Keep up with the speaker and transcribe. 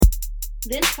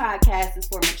This podcast is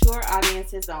for mature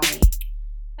audiences only.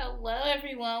 Hello,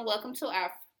 everyone. Welcome to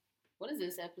our, what is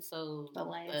this episode? The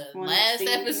last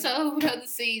episode of the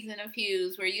season of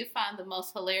Hughes, where you find the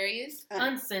most hilarious,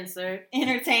 uncensored,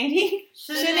 entertaining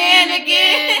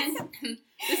shenanigans.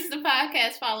 This is the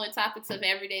podcast following topics of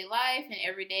everyday life and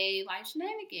everyday life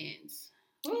shenanigans.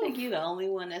 I think you're the only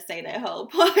one that say that whole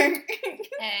part.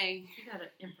 Hey, you gotta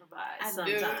improvise I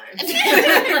sometimes.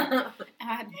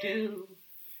 I do.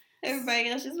 Everybody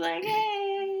else is like,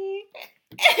 hey.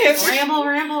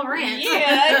 Ramble, rant.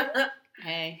 Yeah.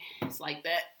 Hey, it's like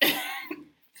that.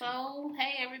 So,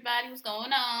 hey, everybody, what's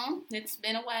going on? It's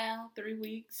been a while, 3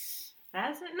 weeks.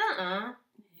 Has it? Nuh-uh.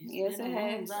 Yes, it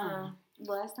has. Long.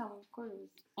 Last time we recorded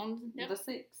was On the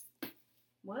 6th.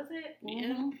 Was it?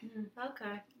 Yeah.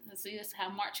 Okay. Let's see, that's how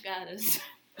March got us.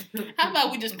 How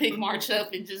about we just pick March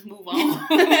up and just move on?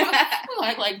 We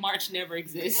act like March never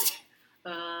exists.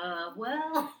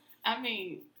 Well. I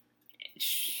mean,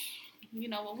 you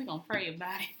know what? We're going to pray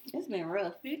about it. It's been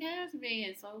rough. It has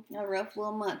been, so. A rough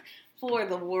little month for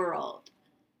the world.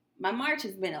 My March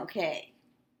has been okay.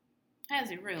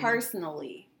 Has it really?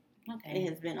 Personally, Okay. it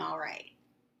has been all right.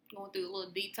 Going through a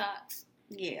little detox.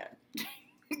 Yeah.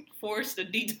 Forced a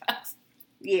detox.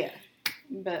 Yeah.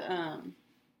 But,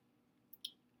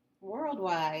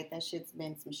 worldwide, that shit's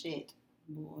been some shit.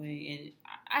 Boy, and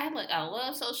I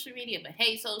love social media, but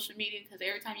hate social media because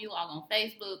every time you log on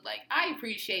Facebook, like, I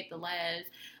appreciate the laughs,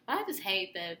 but I just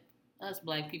hate that us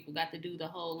black people got to do the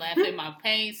whole laugh in my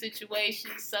pain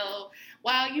situation. So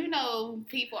while, you know,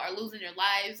 people are losing their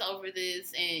lives over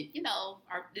this and, you know,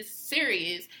 this is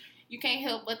serious, you can't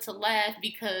help but to laugh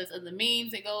because of the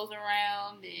memes that goes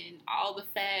around and all the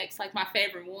facts. Like, my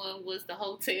favorite one was the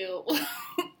hotel.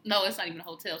 No, it's not even a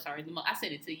hotel. Sorry. I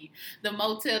sent it to you. The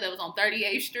motel that was on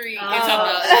 38th Street. Oh. It's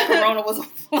about Corona was on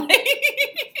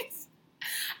place.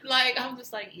 Like, I'm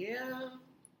just like, yeah,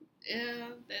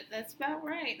 that's about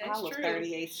right. That's All of true.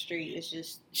 38th Street is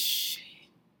just... Shit.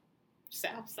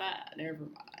 South side. Never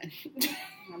mind.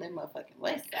 on that motherfucking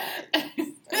west side. Throw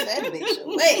that bitch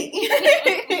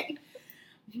away.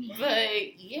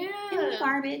 But, yeah.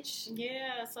 Garbage.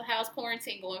 Yeah, so how's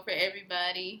quarantine going for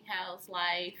everybody? How's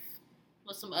life?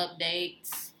 What's some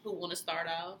updates? Who want to start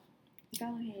off?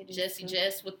 Go ahead.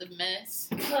 Jess with the mess.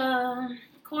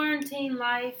 Quarantine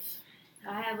life.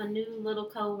 I have a new little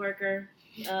coworker.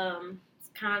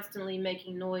 Constantly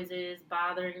making noises,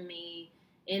 bothering me,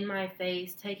 in my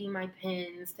face, taking my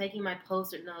pens, taking my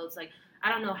Post-it notes. Like,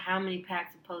 I don't know how many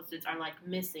packs of Post-its are, like,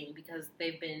 missing because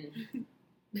they've been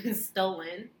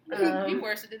stolen. Be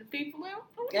worse than the people out.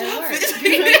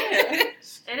 It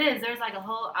is. There's, like, a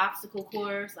whole obstacle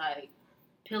course, like,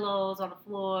 pillows on the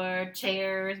floor,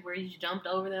 chairs where you jumped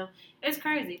over them. It's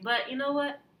crazy. But you know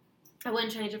what? I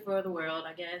wouldn't change it for the world,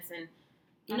 I guess. And,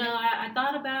 you know, I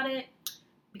thought about it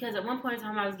because at one point in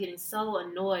time I was getting so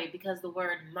annoyed because the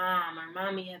word mom or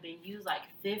mommy had been used like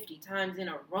 50 times in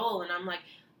a row. And I'm like,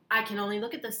 I can only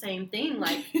look at the same thing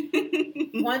like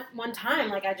one time.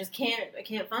 Like, I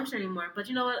can't function anymore. But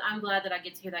you know what? I'm glad that I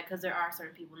get to hear that because there are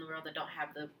certain people in the world that don't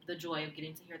have the joy of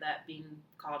getting to hear that being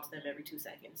called to them every 2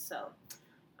 seconds. So,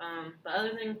 but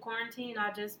other than quarantine,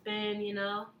 I've just been, you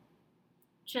know,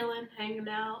 chilling, hanging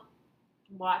out,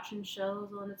 watching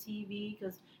shows on the TV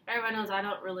because everybody knows I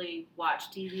don't really watch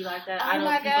TV like that. I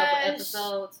don't keep up with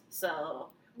episodes, so...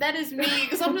 That is me,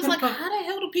 because I'm just like, how the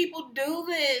hell do people do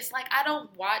this? Like, I don't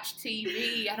watch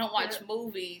TV. I don't watch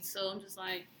movies, so I'm just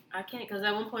like... I can't, because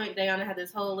at one point, Diana had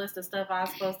this whole list of stuff I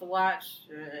was supposed to watch.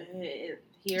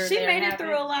 She made it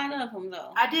through a lot of them,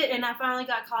 though. I did, and I finally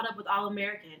got caught up with All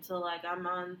American, so, like, I'm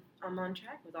on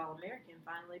track with All American,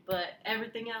 finally. But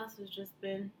everything else has just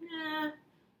been,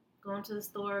 going to the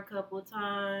store a couple of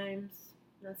times.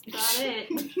 That's about it.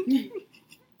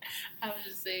 I was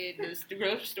just saying, the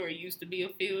grocery store used to be a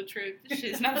field trip. This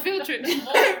shit's not a field trip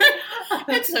anymore.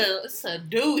 It's a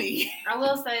Dewey. I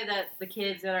will say that the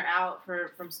kids that are out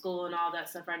from school and all that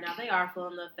stuff right now, they are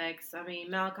feeling the effects. I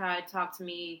mean, Malachi talked to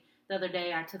me the other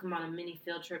day. I took him on a mini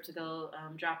field trip to go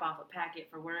drop off a packet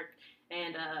for work,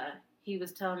 and he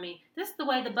was telling me, this is the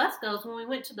way the bus goes when we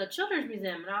went to the Children's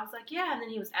Museum. And I was like, yeah. And then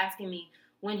he was asking me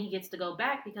when he gets to go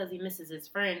back because he misses his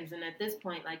friends. And at this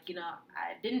point, like, you know,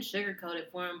 I didn't sugarcoat it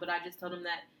for him, but I just told him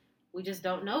that we just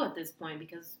don't know at this point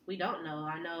because we don't know.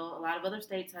 I know a lot of other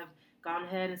states have gone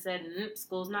ahead and said,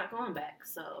 school's not going back.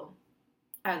 So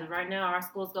as of right now, our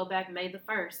schools go back May the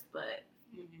 1st, but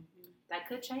that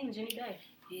could change any day.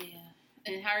 Yeah.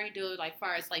 And how are you doing, like,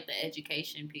 far as, like, the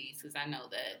education piece? Because I know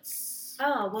that's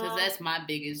Oh, Because well. that's my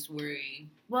biggest worry.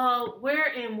 Well, we're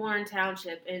in Warren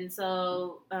Township, and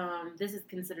so this is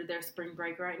considered their spring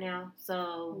break right now.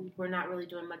 So we're not really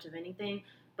doing much of anything.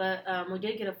 But we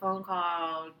did get a phone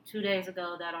call 2 days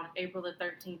ago that on April the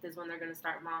 13th is when they're going to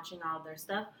start launching all of their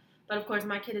stuff. But of course,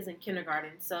 my kid is in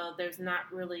kindergarten, so there's not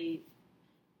really,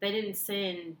 they didn't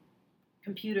send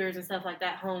computers and stuff like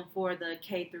that home for the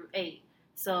K through 8.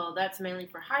 So that's mainly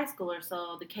for high schoolers.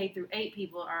 So the K through 8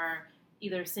 people are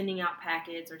either sending out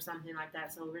packets or something like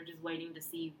that. So we're just waiting to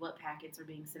see what packets are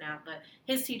being sent out. But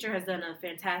his teacher has done a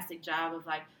fantastic job of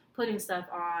like putting stuff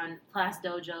on Class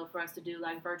Dojo for us to do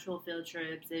like virtual field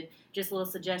trips and just little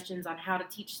suggestions on how to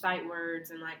teach sight words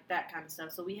and like that kind of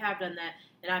stuff. So we have done that.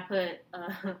 And I put,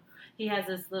 he has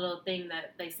this little thing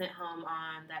that they sent home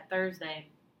on that Thursday.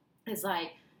 It's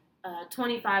like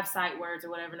 25 sight words or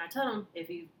whatever. And I told him if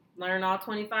you learn all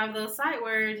 25 of those sight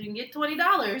words, you can get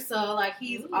 $20. So, like,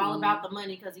 he's all about the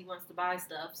money because he wants to buy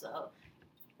stuff. So,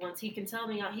 once he can tell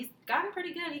me, he's gotten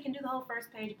pretty good. He can do the whole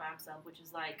first page by himself, which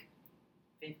is like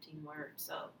 15 words.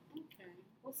 So,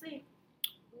 we'll see.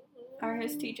 Are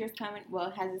his teachers coming?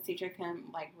 Well, has his teacher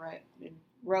come, like,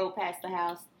 rode past the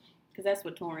house? Because that's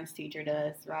what Torrance teacher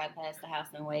does, ride past the house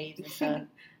and waves and stuff.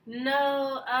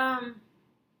 No.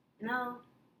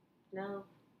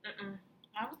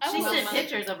 She sent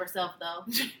pictures of herself, though.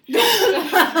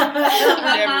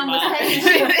 My mom was texting.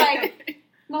 She was like,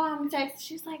 my mom texted.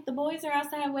 She's like, the boys are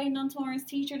outside waiting on Torrance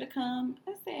teacher to come.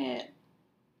 I said,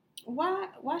 why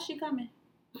is she coming?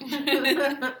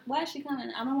 Why is she coming?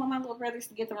 I don't want my little brothers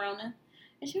to get the Rona.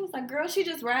 And she was like, girl, she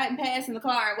just riding past in the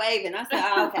car and waving. I said,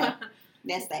 oh, okay.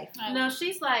 That's safe. No,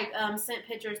 she's like sent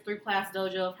pictures through Class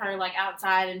Dojo of her like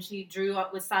outside, and she drew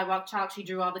with sidewalk chalk. She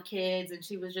drew all the kids, and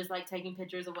she was just like taking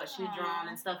pictures of what she'd drawn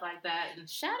and stuff like that. And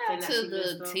shout out to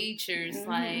the teachers,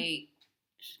 like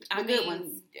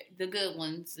the good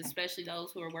ones, especially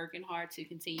those who are working hard to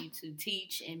continue to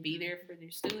teach and be there for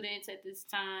their students at this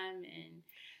time. And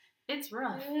it's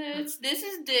rough. This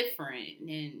is different,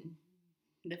 and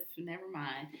never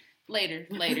mind. Later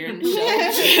in the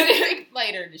show.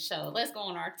 Later in the show. Let's go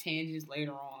on our tangents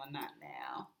later on, not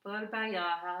now. What about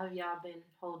y'all? How have y'all been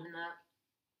holding up?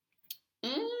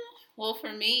 Well,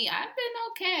 for me, I've been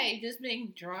okay. Just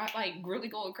being dry, like really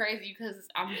going crazy because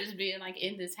I'm just being like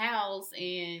in this house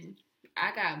and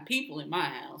I got people in my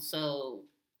house. So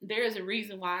there is a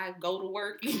reason why I go to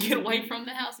work and get away from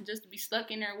the house and just to be stuck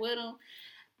in there with them.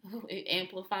 It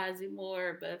amplifies it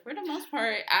more, but for the most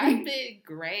part, I've been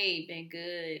great, been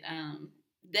good.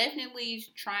 Definitely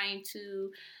trying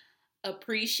to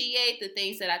appreciate the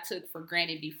things that I took for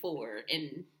granted before,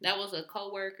 and that was a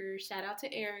coworker. Shout out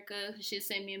to Erica. She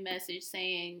sent me a message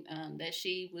saying that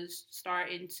she was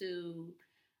starting to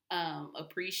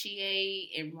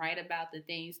appreciate and write about the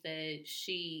things that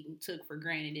she took for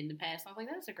granted in the past. I was like,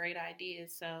 that's a great idea.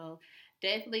 So.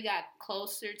 Definitely got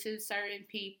closer to certain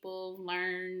people,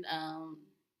 learned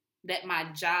that my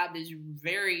job is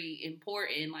very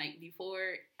important. Like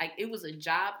before, like it was a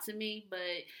job to me, but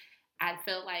I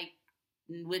felt like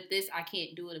with this, I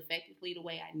can't do it effectively the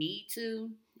way I need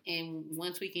to. And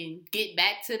once we can get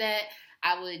back to that,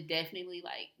 I would definitely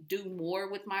like do more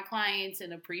with my clients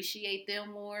and appreciate them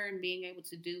more and being able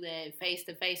to do that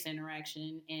face-to-face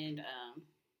interaction and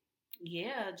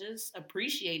just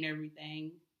appreciating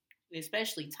everything.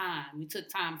 Especially time. We took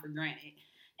time for granted.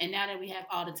 And now that we have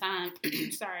all the time,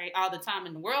 all the time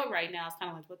in the world right now, it's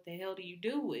kind of like, what the hell do you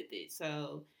do with it?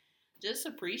 So just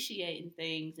appreciating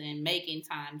things and making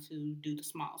time to do the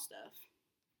small stuff.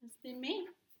 That's been me.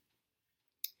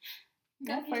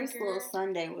 That first little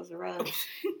Sunday was rough.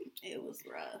 It was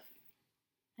rough.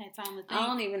 Had time to think. I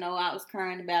don't even know what I was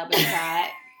crying about, but I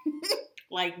cried.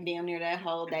 Like damn near that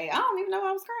whole day. I don't even know what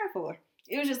I was crying for.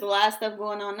 It was just a lot of stuff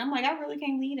going on. And I'm like, I really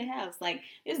can't leave the house. Like,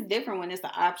 it's different when it's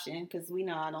the option because we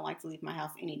know I don't like to leave my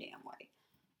house any damn way.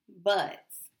 But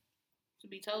to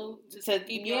be told to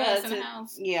keep your ass in the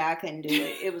house. Yeah, I couldn't do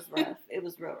it. It was rough. It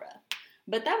was real rough.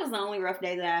 But that was the only rough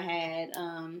day that I had.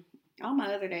 All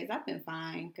my other days, I've been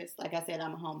fine because, like I said,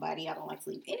 I'm a homebody. I don't like to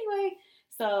leave anyway.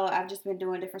 So I've just been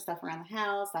doing different stuff around the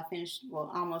house. I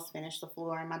almost finished the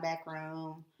floor in my back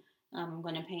room. I'm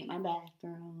going to paint my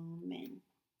bathroom and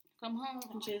come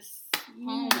home. Just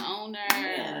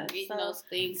homeowner, getting those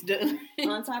things done.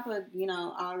 On top of,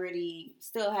 already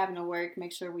still having to work,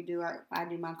 make sure I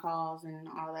do my calls and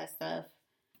all that stuff.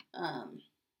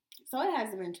 So it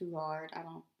hasn't been too hard. I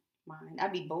don't mind.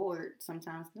 I'd be bored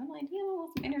sometimes. I'm like,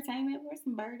 want some entertainment? Where's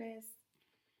some bird ass?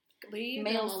 Leave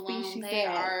them alone. They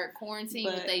are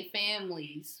quarantined with their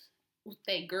families, with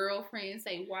their girlfriends,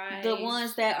 their wives. The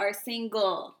ones that are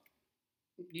single.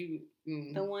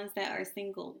 The ones that are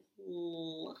single.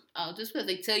 Oh, just because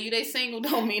they tell you they single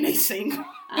don't mean they single.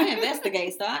 I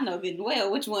investigate, so I know good and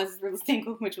well which ones is really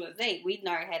single, which ones ain't. We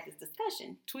already had this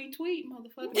discussion. Tweet,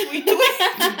 motherfucker. Tweet.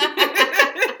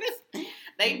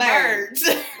 They birds.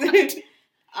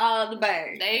 All the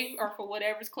birds. They are for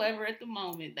whatever's clever at the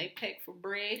moment. They peck for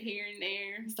bread here and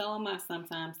there. So am I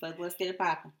sometimes, so let's get it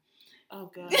popping. Oh,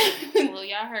 God. Well,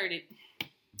 y'all heard it.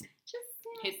 Just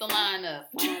hit the line up.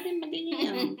 Slide in my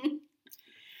DM.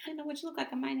 I know what you look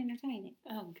like. I might entertain it.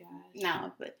 Oh, gosh.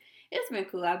 No, but it's been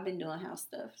cool. I've been doing house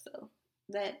stuff, so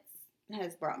that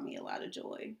has brought me a lot of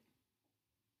joy.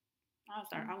 I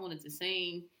wanted to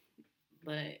sing,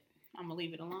 but I'm going to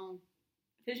leave it alone.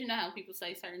 Because you know how people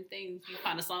say certain things, you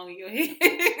find a song in your head.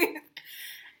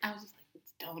 I was just like,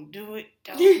 don't do it.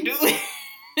 Don't do it.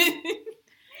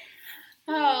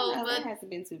 No, that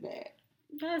hasn't been too bad.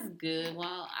 That's good.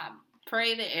 Well, I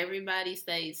pray that everybody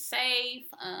stays safe.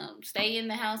 Stay in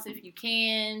the house if you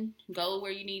can. Go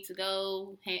where you need to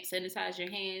go. Sanitize your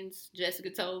hands. Jessica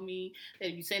told me that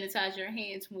if you sanitize your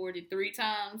hands more than 3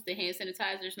 times, the hand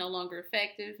sanitizer is no longer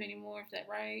effective anymore. Is that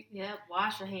right? Yep.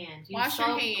 Wash your hands. Wash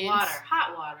your hands. Water.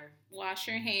 Hot water. Wash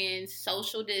your hands.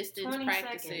 Social distance.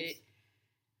 Practice it.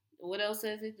 What else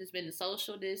is it? There's been the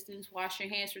social distance. Wash your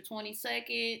hands for 20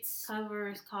 seconds.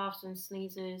 Covers, coughs, and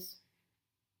sneezes.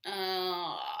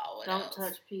 What Don't else?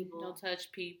 touch people. Don't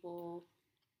touch people.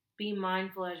 Be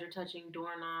mindful as you're touching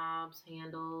doorknobs,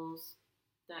 handles,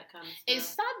 that kind of stuff. And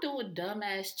stop doing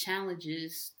dumbass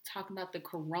challenges. Talking about the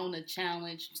Corona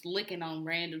challenge, just licking on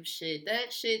random shit.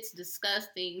 That shit's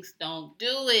disgusting. Don't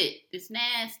do it. It's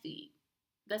nasty.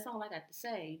 That's all I got to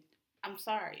say. I'm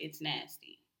sorry. It's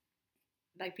nasty.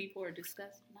 Like, people are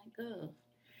disgusting. Like, ugh.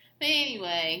 But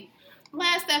anyway,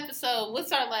 last episode.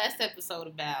 What's our last episode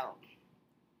about?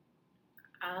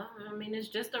 I mean, it's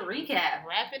just a recap.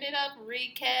 Wrapping it up,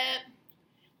 recap,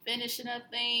 finishing up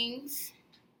things.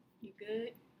 You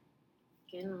good?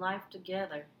 Getting life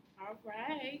together. All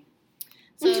right.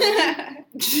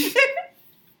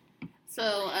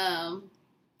 So,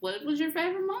 what was your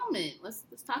favorite moment? Let's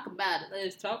talk about it.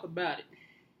 Let's talk about it.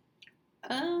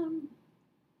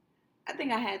 I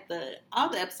think I had all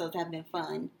the episodes have been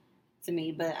fun to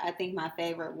me, but I think my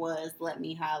favorite was Let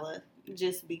Me Holla,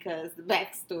 just because the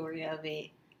backstory of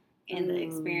it and the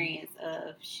experience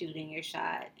of shooting your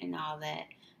shot and all that.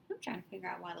 I'm trying to figure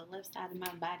out why the left side of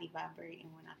my body vibrating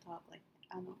when I talk like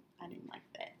I didn't like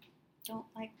that. Don't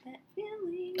like that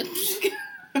feeling.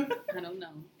 I don't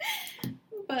know.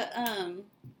 But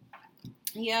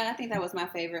yeah, I think that was my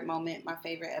favorite moment, my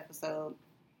favorite episode.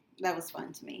 That was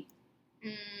fun to me.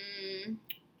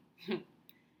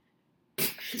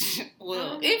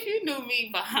 Well, if you knew me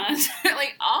behind,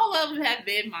 like, all of them have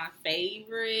been my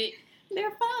favorite.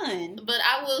 They're fun. But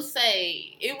I will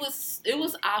say, it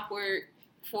was awkward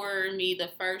for me the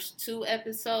first 2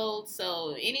 episodes.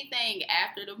 So anything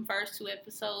after the first 2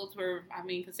 episodes were,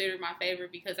 considered my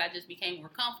favorite, because I just became more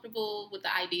comfortable with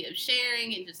the idea of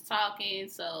sharing and just talking.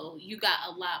 So you got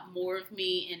a lot more of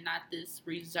me and not this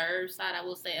reserved side. I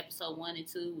will say episode 1 and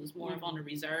 2 was more of on the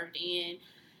reserved end.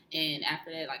 And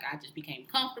after that, like, I just became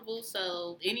comfortable.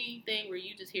 So anything where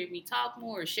you just hear me talk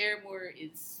more or share more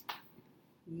is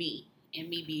me and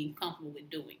me being comfortable with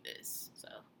doing this. So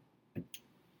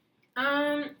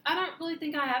I don't really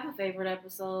think I have a favorite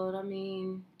episode. I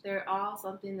mean, they're all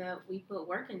something that we put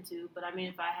work into. But I mean,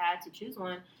 if I had to choose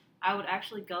one, I would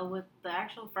actually go with the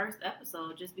actual first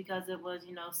episode, just because it was,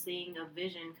 seeing a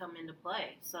vision come into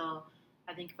play. So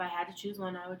I think if I had to choose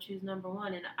one, I would choose number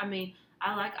 1. And I mean,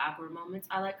 I like awkward moments.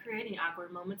 I like creating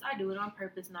awkward moments. I do it on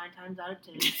purpose 9 times out of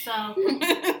 10. So,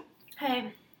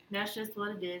 hey, that's just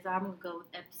what it is. I'm going to go with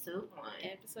episode 1.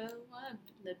 Episode 1,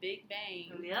 the Big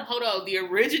Bang. Yep. Hold on, the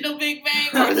original Big Bang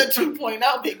or the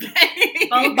 2.0 Big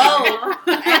Bang? Both.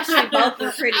 Actually, both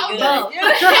were pretty good. Both.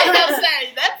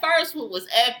 That first one was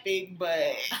epic,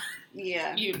 but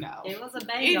yeah, it was a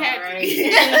bang, all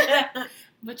right.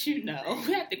 But we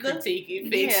had to critique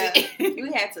it, fix it.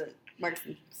 We had to work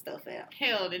some stuff out.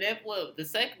 Hell, the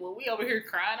second one, we over here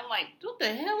crying. I'm like, what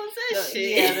the hell is this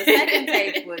shit? Yeah, the second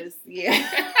take was,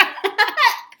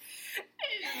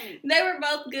 They were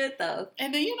both good, though.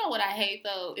 And then, you know what I hate,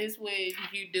 though, is when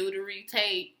you do the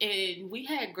retake, and we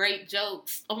had great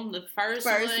jokes on the first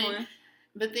one.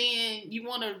 But then you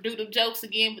want to do the jokes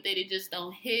again, but then it just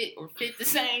don't hit or fit the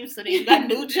same. So then you got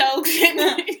new jokes.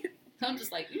 I'm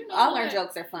just like, all our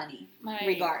jokes are funny, like,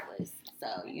 regardless. So,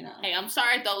 Hey, I'm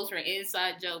sorry those were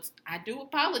inside jokes. I do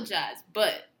apologize,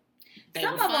 but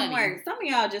some of them weren't. Some of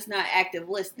y'all just not active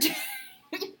listeners.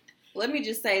 Let me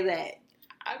just say that.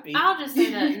 I'll just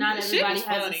say that not everybody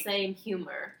has the same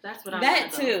humor. That's what I'm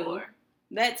that too. For.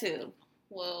 That too.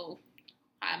 Well,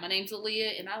 hi, my name's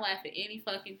Aaliyah, and I laugh at any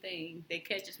fucking thing that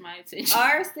catches my attention.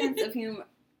 Our sense of humor,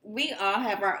 we all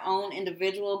have our own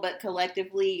individual, but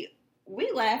collectively,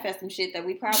 we laugh at some shit that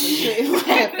we probably shouldn't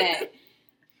laugh at.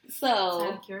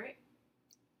 So, accurate.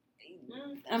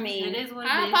 I mean, it is what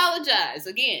it I is. apologize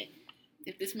again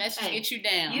if this message gets you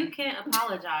down. You can't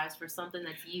apologize for something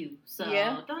that's you, so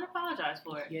don't apologize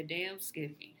for it. You're damn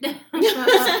skippy.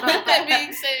 That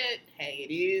being said, hey,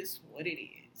 it is what it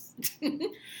is.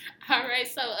 All right,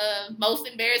 so most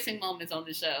embarrassing moments on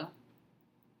the show.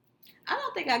 I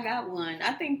don't think I got one.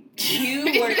 I think you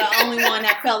were the only one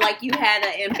that felt like you had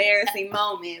an embarrassing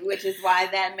moment, which is why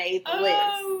that made the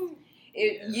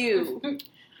list. You.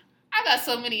 I got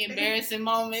so many embarrassing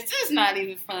moments. It's not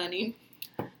even funny.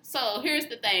 So here's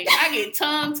the thing. I get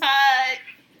tongue-tied.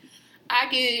 I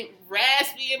get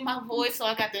raspy in my voice, so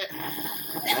I got to...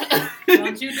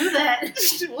 Don't you do that.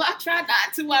 Well, I try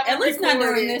not to. At least not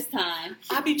during this time.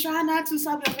 I be trying not to,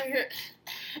 so I'm over here.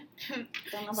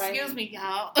 Excuse me,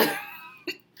 y'all.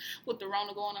 With the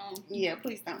Rona going on. Yeah,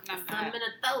 please don't. I'm in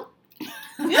a throat.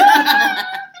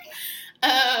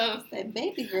 That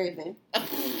baby gravy.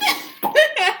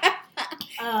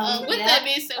 With that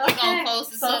being said, we're going to close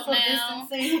this up now.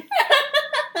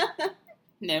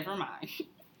 Never mind.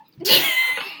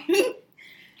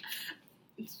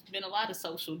 It's been a lot of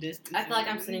social distancing. I feel like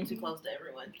I'm sitting too close to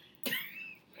everyone.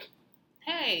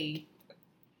 Hey.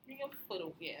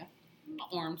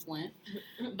 Arm's length.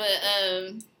 But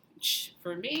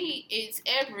for me, it's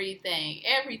everything.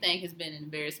 Everything has been an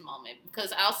embarrassing moment.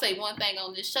 Because I'll say one thing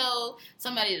on this show,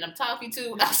 somebody that I'm talking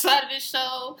to outside of this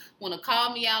show want to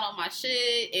call me out on my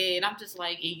shit, and I'm just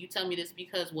like, hey, you tell me this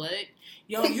because what?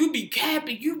 Yo, you be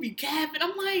capping.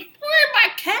 I'm like, where am I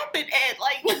capping at?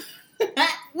 Like,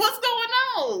 what's going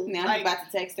on? Now I'm about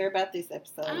to text her about this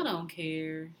episode. I don't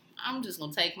care. I'm just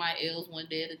going to take my L's one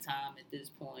day at a time at this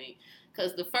point.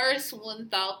 Because the first one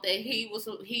thought that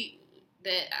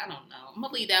that, I don't know, I'm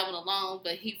going to leave that one alone,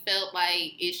 but he felt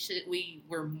like I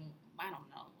don't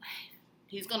know.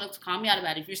 He's going to call me out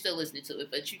about it if you're still listening to it,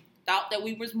 but you thought that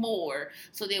we was more.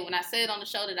 So then when I said on the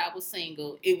show that I was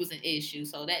single, it was an issue.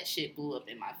 So that shit blew up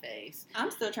in my face.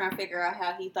 I'm still trying to figure out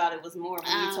how he thought it was more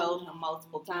when you told him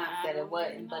multiple times that it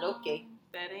wasn't, but okay.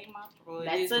 That ain't my problem.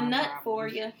 That's a nut for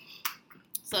you.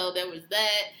 So there was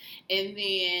that, and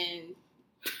then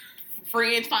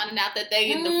friends finding out that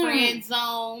they in the friend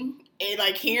zone. And,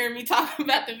 like, hearing me talking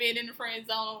about the men in the friend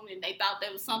zone, and they thought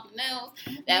that was something else.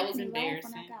 That was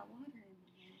embarrassing. I got water in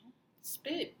my mouth.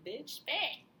 Spit, bitch, spit.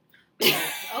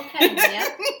 Okay,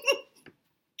 yeah.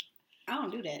 I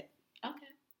don't do that.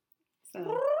 Okay.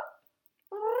 So.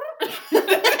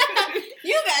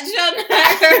 You got your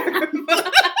nerve.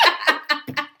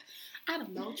 I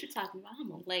don't know what you're talking about.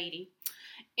 I'm a lady.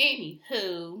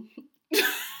 Anywho.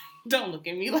 Don't look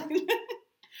at me like that.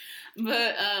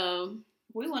 But,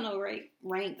 we want to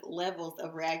rank levels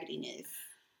of raggediness.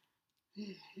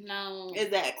 No.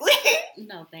 Exactly.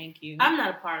 No, thank you. I'm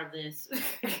not a part of this.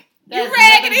 You're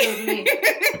raggedy. Me.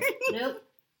 Nope.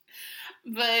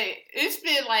 But it's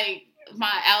been like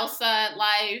my outside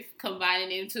life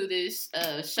combining into this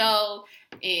show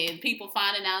and people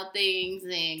finding out things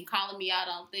and calling me out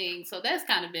on things. So that's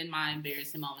kind of been my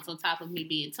embarrassing moments, on top of me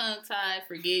being tongue-tied,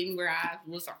 forgetting what I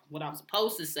was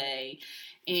supposed to say.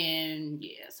 And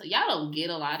yeah, so y'all don't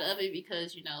get a lot of it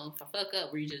because, you know, if I fuck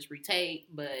up, we just retake.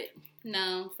 But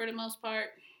no, for the most part,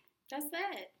 that's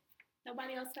that.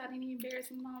 Nobody else got any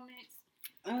embarrassing moments?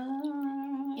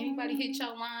 Anybody hit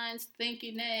your lines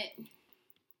thinking that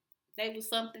they was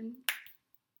something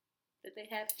that they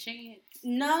had a chance?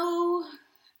 No.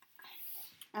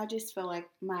 I just feel like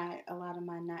a lot of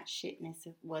my not shitness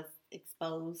was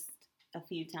exposed a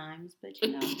few times, but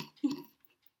you know,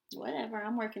 whatever.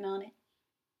 I'm working on it.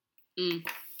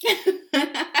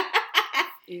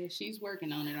 Yeah, she's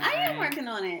working on it. I am working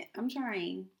on it. I'm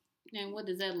trying. And what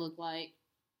does that look like?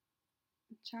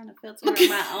 I'm trying to filter out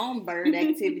my own bird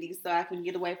activities so I can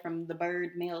get away from the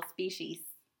bird male species.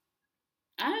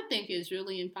 I think it's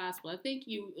really impossible. I think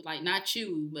you, like, not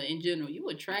you, but in general, you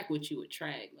attract what you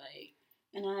attract. Like,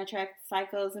 and I attract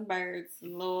psychos and birds.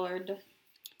 Lord.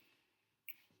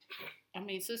 I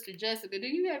mean, Sister Jessica, do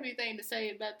you have anything to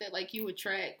say about that? Like, you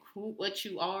attract what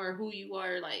you are, who you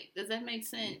are. Like, does that make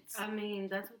sense? I mean,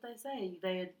 that's what they say.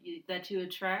 That you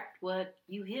attract what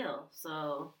you heal.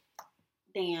 So,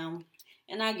 damn.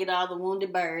 And I get all the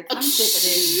wounded birds. I'm sick of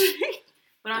this.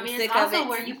 But I mean, it's also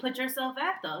where you put yourself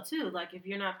at, though, too. Like, if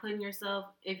you're not putting yourself,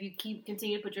 if you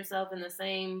continue to put yourself in the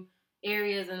same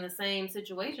areas and the same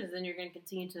situations, then you're going to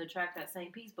continue to attract that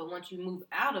same piece. But once you move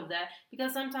out of that,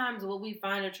 because sometimes what we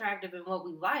find attractive and what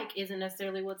we like isn't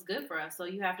necessarily what's good for us. So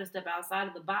you have to step outside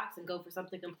of the box and go for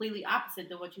something completely opposite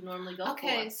than what you normally go for.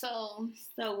 Okay, so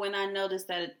when I notice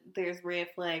that there's red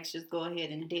flags, just go ahead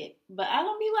and dip. But I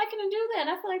don't be liking to do that.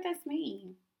 I feel like that's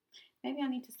me. Maybe I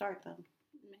need to start though.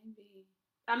 maybe.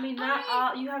 I mean, not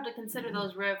all. You have to consider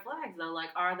those red flags though. Like,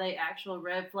 are they actual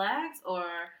red flags, or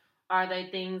are they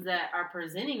things that are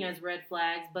presenting as red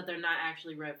flags, but they're not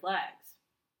actually red flags?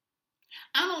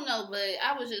 I don't know, but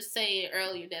I was just saying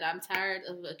earlier that I'm tired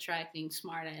of attracting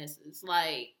smart asses.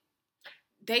 Like,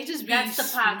 they just be That's the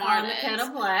pot smart on the ass. kettle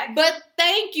black. But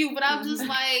thank you, but I'm just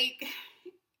like,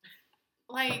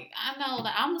 I know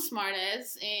that I'm a smart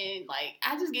ass, and like,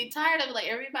 I just get tired of it. Like,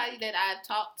 everybody that I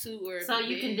talk to or So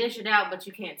you can dish it out, but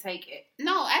you can't take it.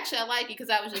 No, actually, I like it because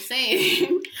I was just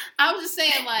saying,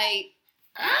 like.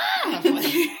 I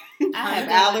have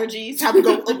allergies. Time to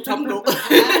go. Time to go.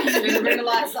 Bring the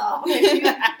Lysol.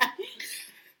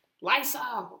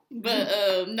 Lysol. But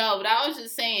no, but I was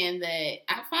just saying that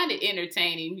I find it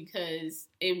entertaining because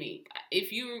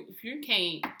if you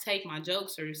can't take my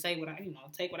jokes or say what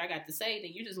take what I got to say,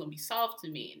 then you're just gonna be soft to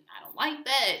me, and I don't like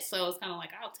that. So it's kind of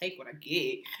like I'll take what I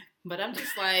get, but I'm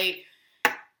just like,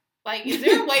 is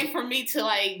there a way for me to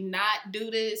like not do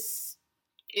this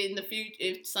in the future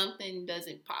if something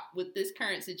doesn't pop with this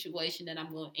current situation that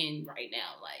I'm going in right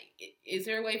now? Like, is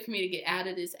there a way for me to get out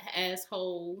of this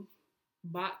asshole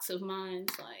box of mine?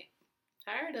 Like,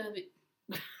 tired of it.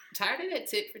 Tired of that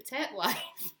tit for tat life.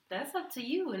 That's up to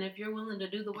you, and if you're willing to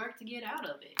do the work to get out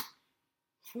of it.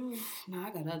 No, I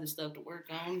got other stuff to work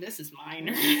on. This is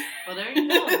minor. Well, there you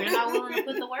go. If you're not willing to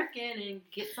put the work in and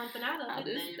get something out of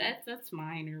it, then that's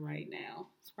minor right now.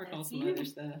 Let's work on some you. other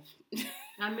stuff.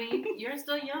 I mean, you're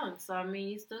still young, so I mean,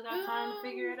 you still got time to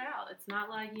figure it out. It's not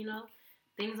like,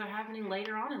 things are happening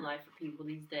later on in life for people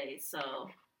these days, so.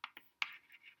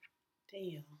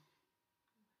 Damn.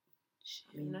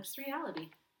 I mean, that's reality.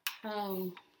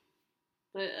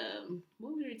 But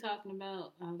what were we talking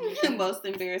about? Most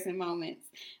embarrassing moments.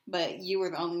 But you were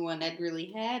the only one that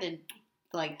really had an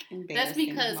embarrassing That's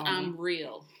because moment. I'm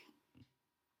real.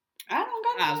 I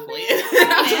don't got no playing.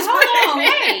 Hold on,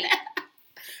 wait.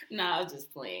 No, I was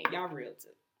just playing. Y'all real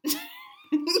too.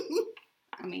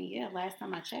 I mean, yeah. Last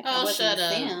time I checked, Oh, I wasn't shut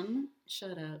up. Sim.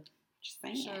 Shut up. Just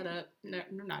saying. Shut up. No,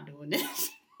 we're not doing this.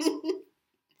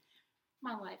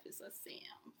 My life is a sim.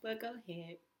 But go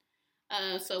ahead.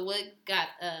 So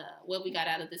what we got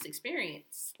out of this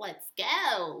experience? Let's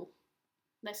go.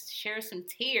 Let's share some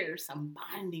tears, some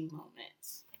bonding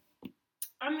moments.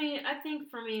 I mean, I think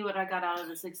for me, what I got out of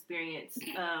this experience,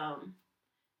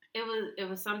 it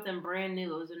was something brand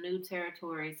new. It was a new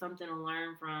territory, something to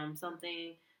learn from,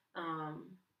 something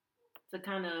to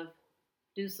kind of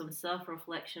do some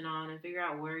self-reflection on and figure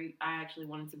out where I actually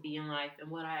wanted to be in life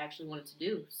and what I actually wanted to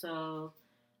do. So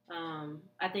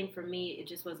I think for me, it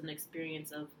just was an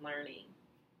experience of learning.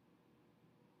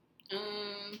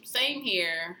 Same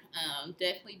here.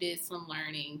 Definitely did some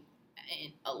learning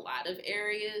in a lot of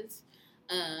areas.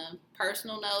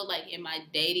 Personal note, like in my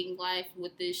dating life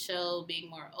with this show, being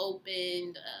more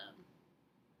open,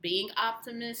 being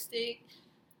optimistic,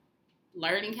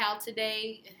 learning how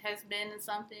today has been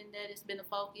something that has been a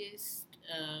focus,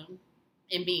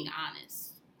 and being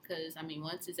honest. Because, I mean,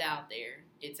 once it's out there,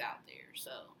 it's out there.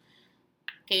 So,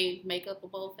 can't make up a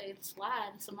bold-faced lie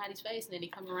in somebody's face and then they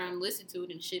come around and listen to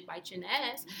it and shit bite you in the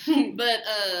ass. But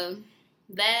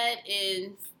that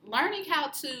and learning how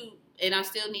to, and I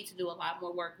still need to do a lot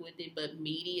more work with it, but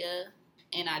media,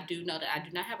 and I do know that I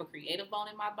do not have a creative bone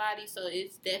in my body, so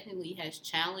it definitely has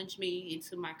challenged me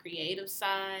into my creative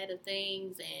side of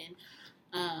things,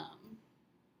 and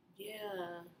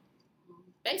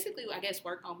basically, I guess,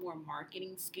 work on more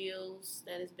marketing skills.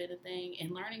 That has been a thing,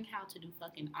 and learning how to do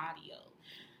fucking audio.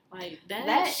 Like that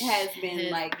has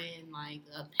been like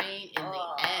a pain in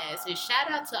the ass. And shout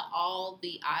out to all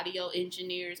the audio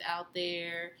engineers out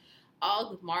there,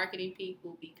 all the marketing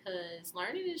people, because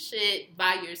learning this shit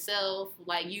by yourself,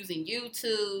 like using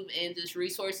YouTube and just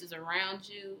resources around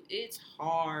you, it's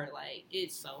hard. Like,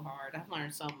 it's so hard. I've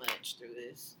learned so much through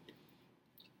this.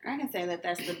 I can say that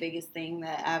that's the biggest thing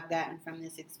that I've gotten from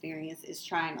this experience is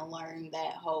trying to learn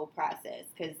that whole process,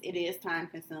 because it is time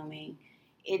consuming.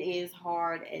 It is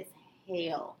hard as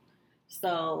hell.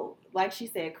 So, like she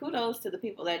said, kudos to the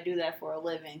people that do that for a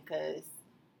living, because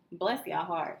bless y'all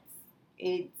hearts.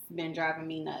 It's been driving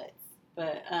me nuts.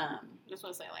 But, just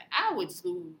want to say, like, I went to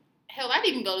school. Hell, I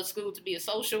didn't even go to school to be a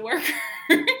social worker.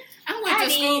 I went to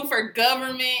school for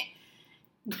government.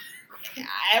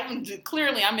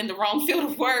 Clearly, I'm in the wrong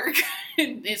field of work.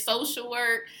 in social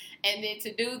work, and then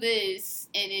to do this,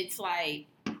 and it's like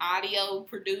audio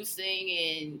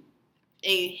producing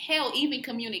and hell, even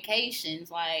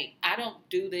communications. Like, I don't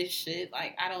do this shit.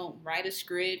 Like, I don't write a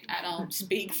script. I don't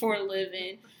speak for a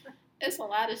living. It's a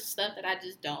lot of stuff that I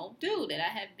just don't do that I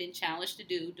have been challenged to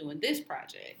do doing this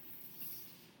project.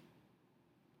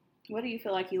 What do you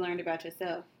feel like you learned about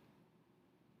yourself?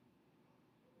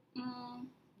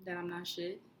 That I'm not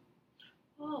shit.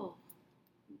 Oh.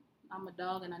 I'm a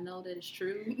dog and I know that it's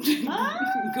true.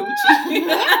 Gucci.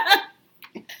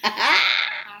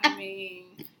 I mean,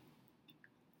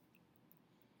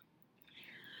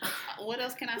 what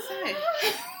else can I say?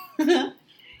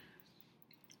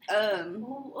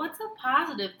 Well, what's a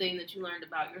positive thing that you learned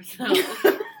about yourself?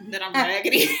 That I'm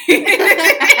raggedy.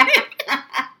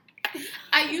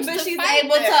 But she's fight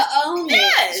able that. to own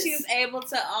Yes. it. She's able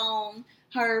to own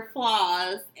her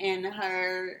flaws and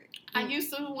her. I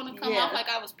used to want to come Yeah. off like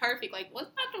I was perfect. Like,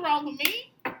 what's nothing wrong with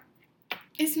me?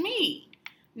 It's me.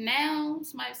 Now,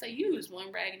 somebody say, you was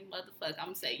one raggedy motherfucker. I'm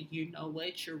going to say, you know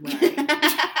what? You're right.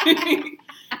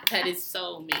 That is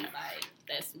so me. Like,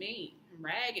 that's me. I'm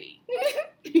raggedy.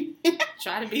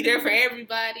 Try to be there for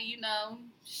everybody, you know.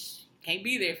 Can't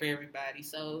be there for everybody.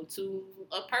 So, to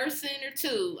a person or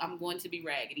two, I'm going to be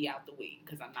raggedy out the week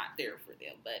because I'm not there for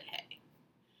them. But, hey.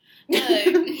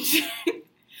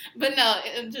 But no,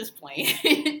 I'm just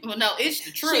playing. Well, no, it's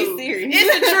the truth. She's serious.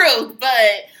 It's the truth.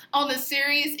 But on the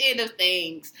serious end of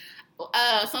things,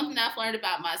 something I've learned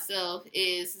about myself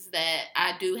is that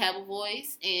I do have a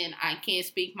voice and I can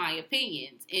speak my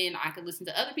opinions. And I can listen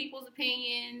to other people's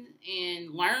opinions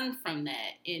and learn from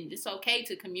that. And it's okay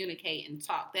to communicate and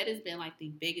talk. That has been like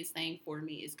the biggest thing for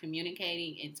me is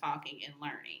communicating and talking and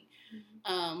learning.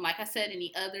 Mm-hmm. Like I said,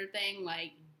 any other thing,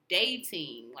 like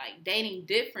dating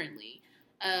differently.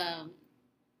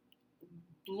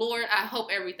 Lord, I hope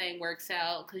everything works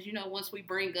out because you know once we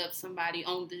bring up somebody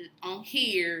on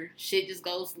here, shit just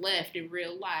goes left in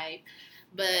real life.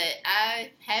 But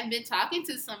I have been talking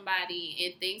to somebody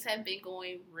and things have been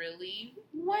going really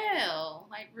well,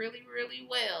 like really, really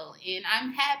well, and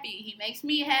I'm happy. He makes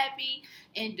me happy,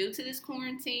 and due to this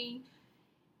quarantine,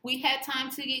 we had time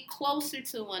to get closer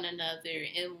to one another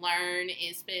and learn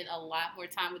and spend a lot more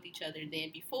time with each other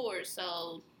than before.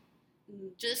 So.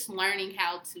 Just learning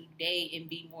how to date and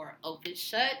be more open.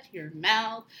 Shut your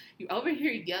mouth. You're over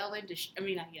here yelling.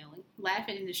 Not yelling.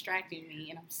 Laughing and distracting me.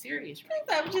 And I'm serious right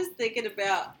now. I'm just thinking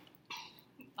about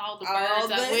all the birds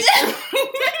I went through.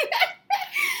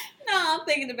 No, I'm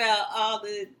thinking about all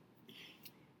the...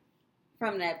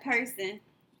 From that person.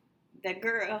 That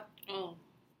girl. Oh.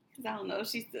 Because I don't know if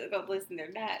she's still going to listen or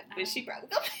not. But she probably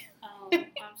going to. Oh,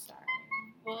 I'm sorry.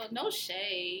 Well, no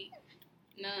shade.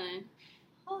 None.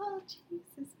 Oh,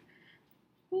 Jesus.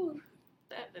 Whew.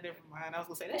 Never mind. I was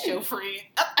going to say, that's your friend.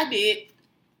 Oh, I did.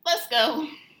 Let's go.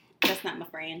 That's not my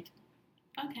friend.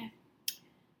 Okay.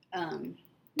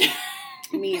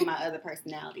 Me and my other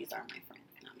personalities are my friends.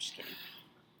 No, I'm just kidding.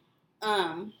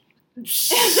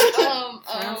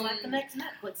 Sounds like the next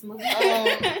Netflix movie.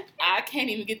 I can't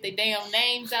even get their damn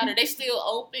names out. Are they still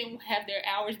open? Have their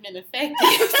hours been affected?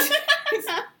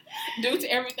 Due to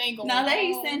everything going on. No,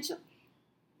 they're essential.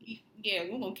 Yeah,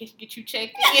 we're going to get you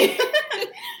checked in.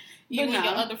 You and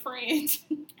your other friends.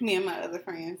 Me and my other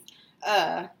friends.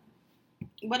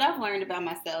 What I've learned about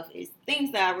myself is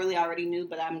things that I really already knew,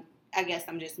 but I guess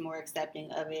I'm just more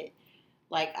accepting of it.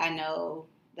 Like, I know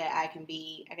that I can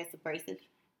be, I guess, abrasive.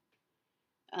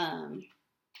 I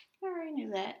already knew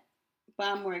that. But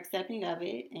I'm more accepting of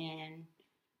it, and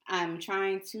I'm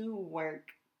trying to work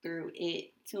through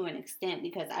it to an extent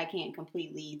because I can't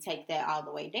completely take that all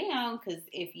the way down because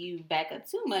if you back up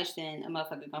too much, then a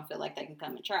motherfucker gonna feel like they can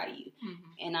come and try you.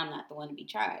 Mm-hmm. And I'm not the one to be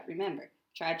tried. Remember,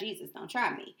 try Jesus, don't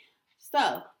try me.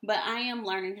 So, but I am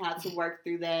learning how to work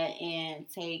through that and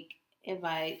take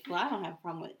advice. Well, I don't have a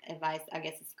problem with advice. I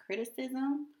guess it's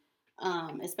criticism,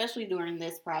 especially during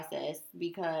this process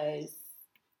because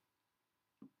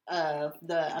of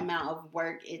the amount of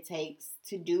work it takes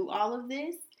to do all of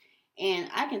this. And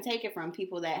I can take it from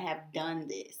people that have done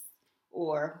this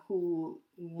or who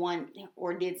want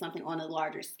or did something on a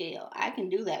larger scale. I can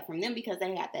do that from them because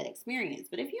they have that experience.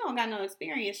 But if you don't got no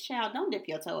experience, child, don't dip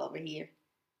your toe over here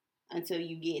until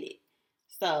you get it.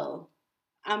 So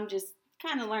I'm just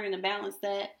kind of learning to balance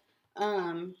that.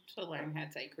 So learning how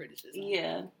to take criticism.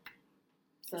 Yeah.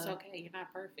 So. It's okay. You're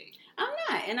not perfect. I'm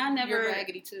not. And I never... You're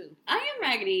raggedy, too. I am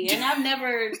raggedy. And I've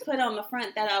never put on the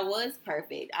front that I was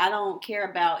perfect. I don't care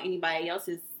about anybody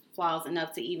else's flaws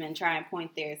enough to even try and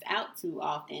point theirs out too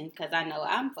often because I know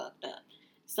I'm fucked up.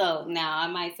 So now I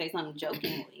might say something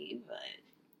jokingly,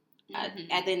 but At the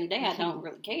end of the day, I don't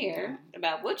really care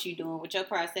about what you're doing with your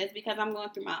process because I'm going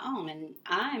through my own, and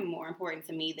I'm more important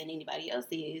to me than anybody else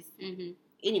is.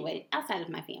 Anyway, outside of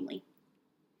my family.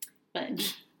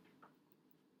 But,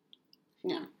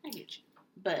 yeah, I get you.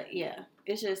 But, yeah,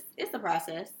 it's the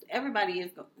process. Everybody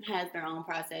has their own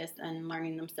process and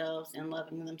learning themselves and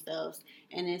loving themselves,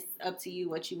 and it's up to you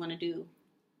what you want to do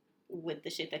with the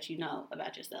shit that you know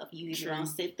about yourself. You either gonna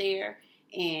sit there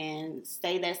and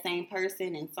stay that same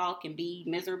person and sulk and be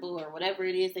miserable or whatever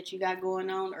it is that you got going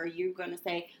on, or you're gonna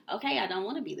say, okay, I don't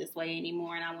want to be this way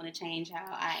anymore and I want to change how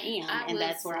I am, and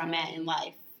that's where I'm at in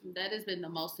life. That has been the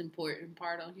most important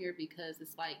part on here, because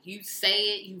it's like you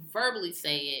say it, you verbally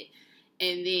say it,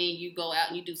 and then you go out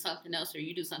and you do something else or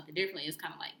you do something differently. It's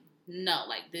kind of like, no,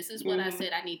 like, this is what I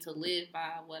said. I need to live by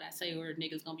what I say, or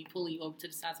niggas gonna be pulling you over to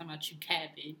the side talking about you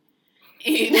capping.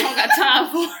 And I don't got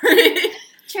time for it.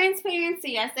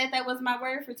 Transparency. I said that was my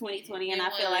word for 2020, and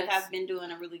I feel like I've been doing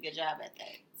a really good job at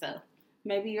that. So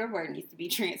maybe your word needs to be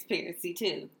transparency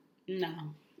too.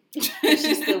 No.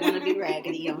 She still want to be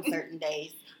raggedy on certain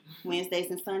days.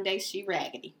 Wednesdays and Sundays, she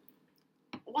raggedy.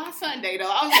 Why Sunday though?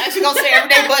 I was actually gonna say every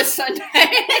day but Sunday.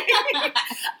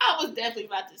 I was definitely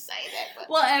about to say that. But.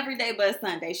 Well, every day but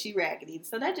Sunday, she raggedy.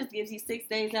 So that just gives you 6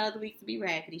 days out of the week to be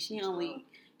raggedy. She only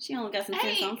got some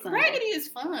sense on Sunday. Raggedy is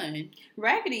fun.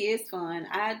 Raggedy is fun.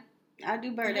 I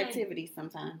do bird activities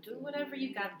sometimes. Do whatever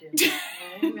you got to do.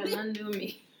 You got nothing to do with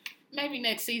me. Maybe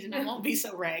next season I won't be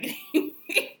so raggedy.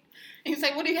 And he's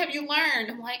like, what have you learned?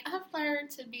 I'm like, I've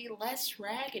learned to be less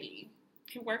raggedy.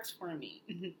 It works for me.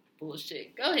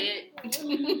 Bullshit. Go ahead.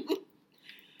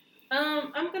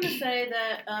 I'm going to say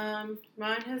that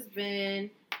mine has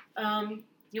been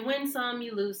you win some,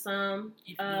 you lose some.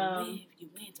 If you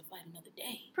win to fight another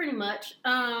day. Pretty much.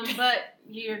 But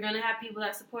you're going to have people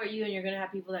that support you, and you're going to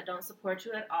have people that don't support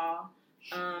you at all.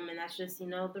 And that's just,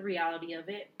 the reality of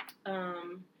it.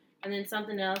 And then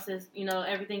something else is,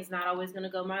 everything's not always going to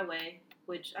go my way,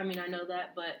 which, I know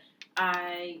that, but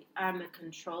I'm a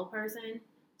control person.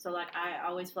 So, I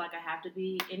always feel like I have to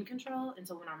be in control. And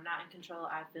so when I'm not in control,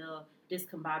 I feel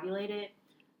discombobulated.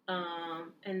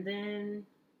 And then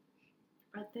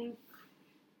I think,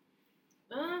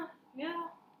 yeah.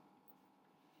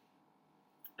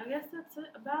 I guess that's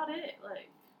about it.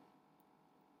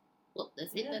 Well,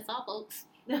 that's it. That's all, folks.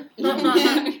 That's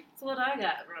what I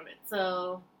got from it.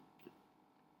 So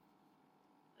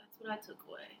that's what I took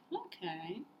away.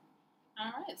 Okay.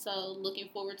 All right. So looking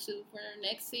forward to for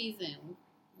next season.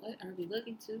 What are we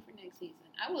looking to for next season?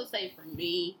 I will say for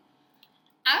me,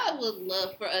 I would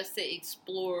love for us to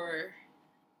explore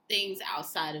things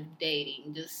outside of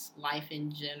dating, just life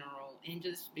in general, and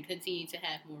just continue to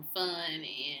have more fun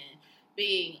and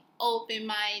being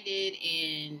open-minded,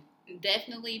 and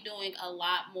definitely doing a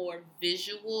lot more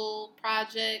visual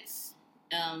projects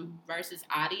versus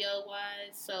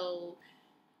audio-wise. So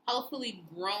hopefully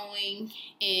growing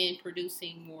and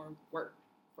producing more work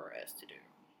for us to do.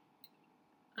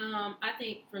 I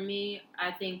think for me,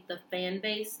 the fan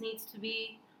base needs to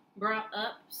be brought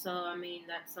up. So,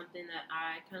 that's something that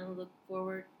I kind of look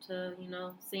forward to,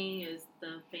 seeing is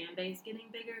the fan base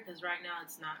getting bigger. Because right now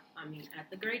it's not, at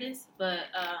the greatest. But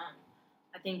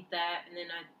I think that, and then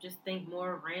I just think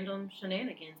more random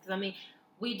shenanigans. Because,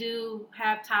 we do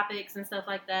have topics and stuff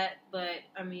like that. But,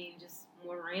 just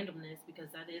more randomness, because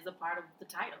that is a part of the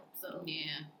title. So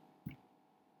yeah.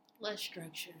 Less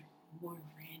structure, more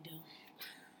random.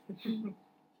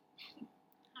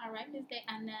 All right, Miss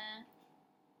Diana,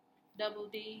 Double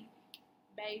D,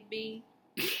 baby,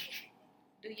 do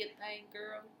your thing,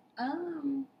 girl.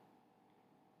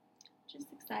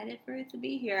 Just excited for it to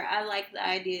be here. I like the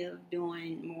idea of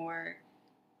doing more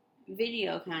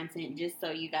video content, just so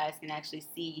you guys can actually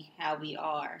see how we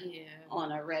are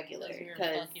on a regular. You're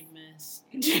a fucking mess.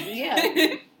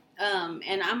 Yeah.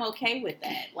 And I'm okay with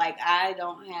that. I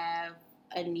don't have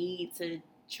a need to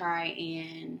try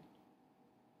and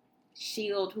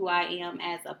shield who I am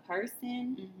as a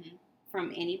person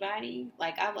from anybody.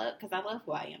 I love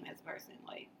who I am as a person.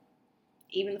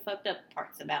 Even the fucked up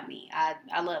parts about me,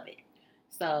 I love it.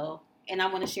 So, and I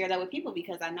want to share that with people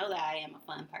because I know that I am a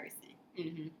fun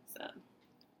person. So,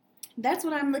 that's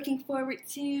what I'm looking forward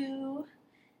to.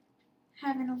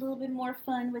 Having a little bit more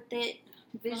fun with it,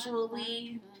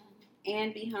 visually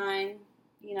and behind,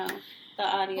 the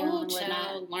audio and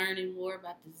whatnot. Learning more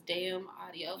about this damn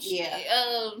audio shit.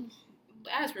 Yeah.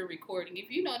 As we're recording,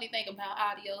 if you know anything about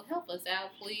audio, help us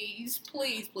out, please.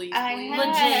 Please. Legit.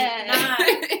 Not,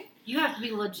 you have to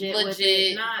be legit with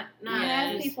it. Not I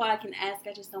have people I can ask.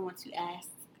 I just don't want to ask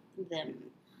them.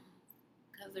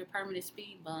 Because they're permanent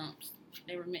speed bumps.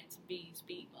 They were meant to be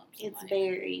speed bumps. It's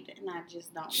buried, and I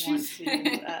just don't want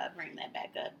to bring that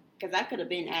back up. Because I could have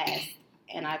been asked,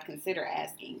 and I consider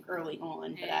asking early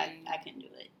on, but I couldn't do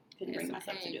it. Couldn't bring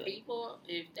myself to do it. People,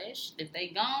 if they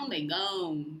gone, they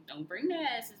gone. Don't bring their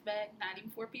asses back. Not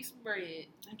even for a piece of bread.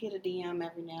 I get a DM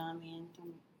every now and then.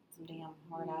 Some damn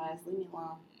hard eyes. Leave me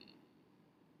alone.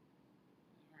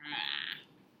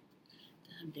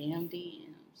 Damn DMs.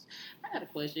 I got a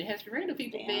question. Has random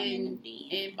people been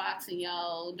inboxing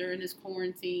y'all during this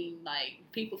quarantine? Like,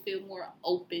 people feel more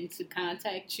open to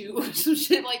contact you or some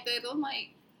shit like that? I'm like,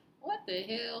 what the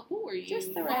hell? Who are you?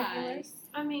 Just the regulars.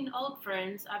 I mean, old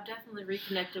friends. I've definitely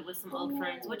reconnected with some old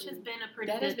friends, which has been a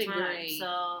pretty good time. Great.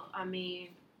 So, I mean,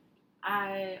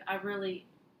 I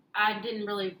didn't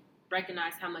really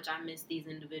recognize how much I missed these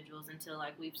individuals until,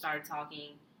 like, we've started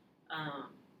talking,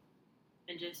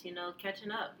 and just,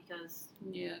 catching up, because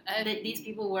these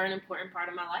people were an important part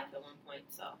of my life at one point.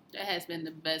 So that has been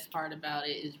the best part about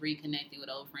it, is reconnecting with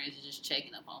old friends and just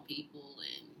checking up on people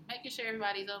and making sure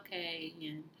everybody's okay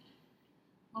and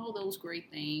all those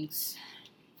great things.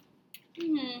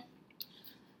 Mm-hmm.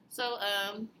 So,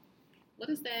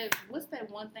 what's that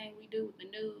one thing we do with the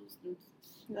news?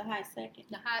 The hot second.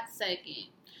 The hot second.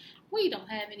 We don't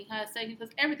have any hot seconds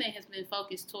because everything has been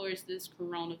focused towards this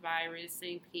coronavirus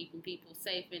and keeping people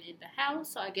safe and in the house.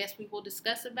 So I guess we will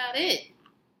discuss about it.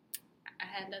 I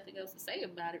have nothing else to say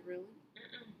about it, really.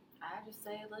 I just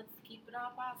say let's keep it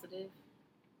all positive.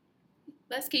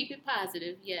 Let's keep it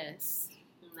positive, yes.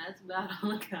 And that's about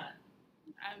all I got.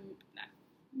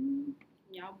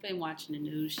 Y'all been watching the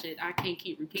news shit. I can't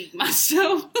keep repeating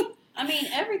myself. I mean,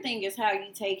 everything is how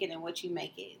you take it and what you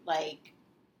make it. Like,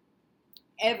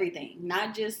 everything,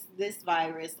 not just this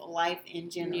virus, life in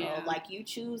general. Yeah. Like, you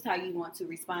choose how you want to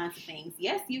respond to things.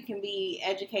 Yes, you can be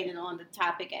educated on the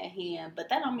topic at hand, but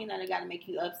that don't mean that it got to make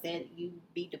you upset, you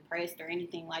be depressed or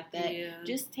anything like that. Yeah.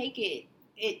 Just take it.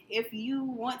 If you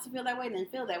want to feel that way, then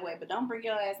feel that way. But don't bring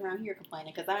your ass around here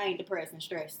complaining, because I ain't depressed and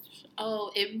stressed.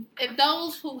 Oh, if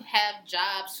those who have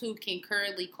jobs who can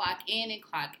currently clock in and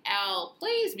clock out,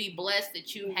 please be blessed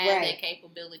that you have that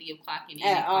capability of clocking in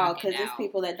at all. Because there's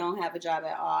people that don't have a job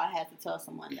at all. I had to tell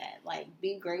someone that. Like,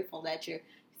 be grateful that you're.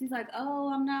 He's like,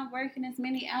 oh, I'm not working as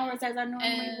many hours as I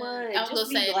normally would. I was Just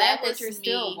be gonna say, glad that was you're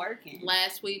still working.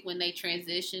 Last week when they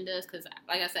transitioned us, because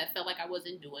like I said, I felt like I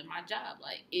wasn't doing my job.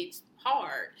 Like, it's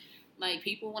hard. Like,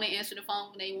 people want to answer the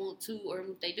phone when they want to, or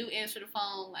if they do answer the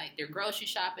phone, like, they're grocery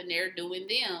shopping, they're doing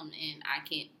them, and I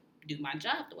can't do my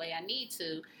job the way I need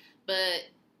to. But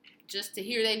just to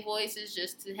hear their voices,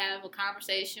 just to have a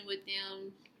conversation with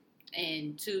them,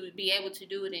 and to be able to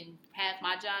do it and have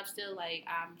my job still, like,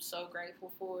 I'm so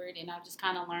grateful for it. And I've just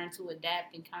kind of learned to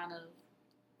adapt and kind of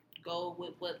go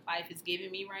with what life is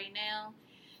giving me right now.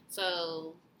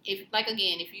 So, if you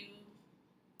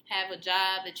have a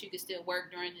job that you can still work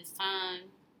during this time,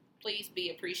 please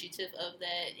be appreciative of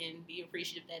that, and be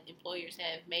appreciative that employers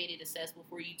have made it accessible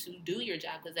for you to do your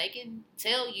job, because they can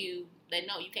tell you that,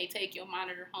 no, you can't take your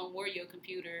monitor home or your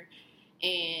computer,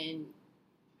 and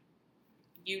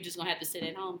you just gonna have to sit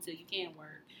at home till you can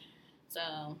work.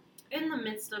 So, in the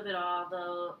midst of it all,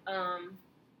 though,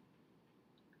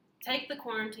 take the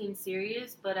quarantine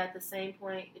serious, but at the same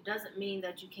point, it doesn't mean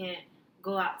that you can't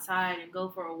go outside and go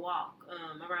for a walk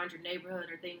around your neighborhood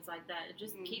or things like that.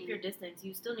 Just keep your distance.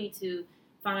 You still need to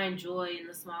find joy in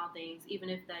the small things, even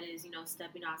if that is,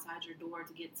 stepping outside your door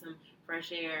to get some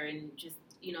fresh air and just,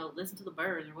 listen to the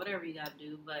birds or whatever you got to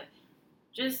do. But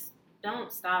just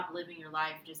don't stop living your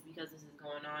life just because this is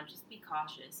going on. Just be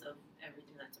cautious of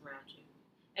everything that's around you.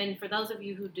 And for those of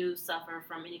you who do suffer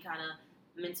from any kind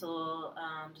of mental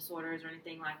disorders or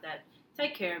anything like that,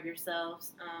 take care of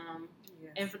yourselves.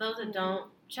 Yes. And for those that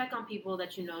don't, check on people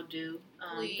that do,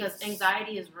 because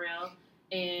anxiety is real.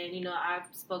 And, I've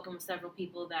spoken with several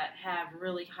people that have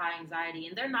really high anxiety,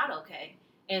 and they're not okay.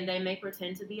 And they may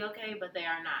pretend to be okay, but they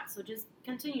are not. So just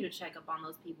continue to check up on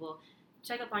those people.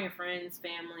 Check up on your friends,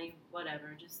 family,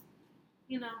 whatever. Just,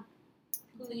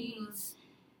 please.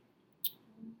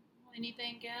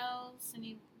 Anything else?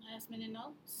 Any last minute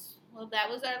notes? Well, that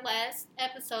was our last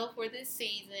episode for this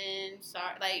season.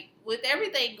 Sorry, with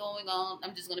everything going on,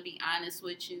 I'm just going to be honest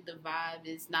with you. The vibe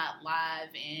is not live,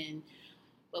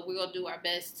 but we're going to do our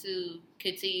best to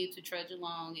continue to trudge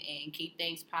along and keep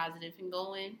things positive and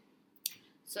going.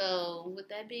 So, with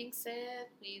that being said,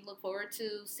 we look forward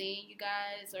to seeing you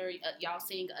guys, or y'all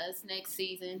seeing us next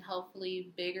season.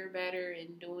 Hopefully bigger, better,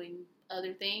 and doing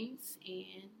other things.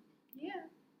 And, yeah,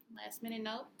 last minute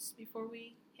notes before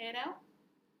we head out.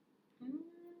 I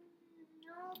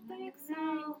don't think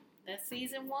so. That's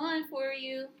season 1 for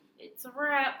you. It's a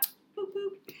wrap. Boop,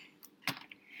 boop.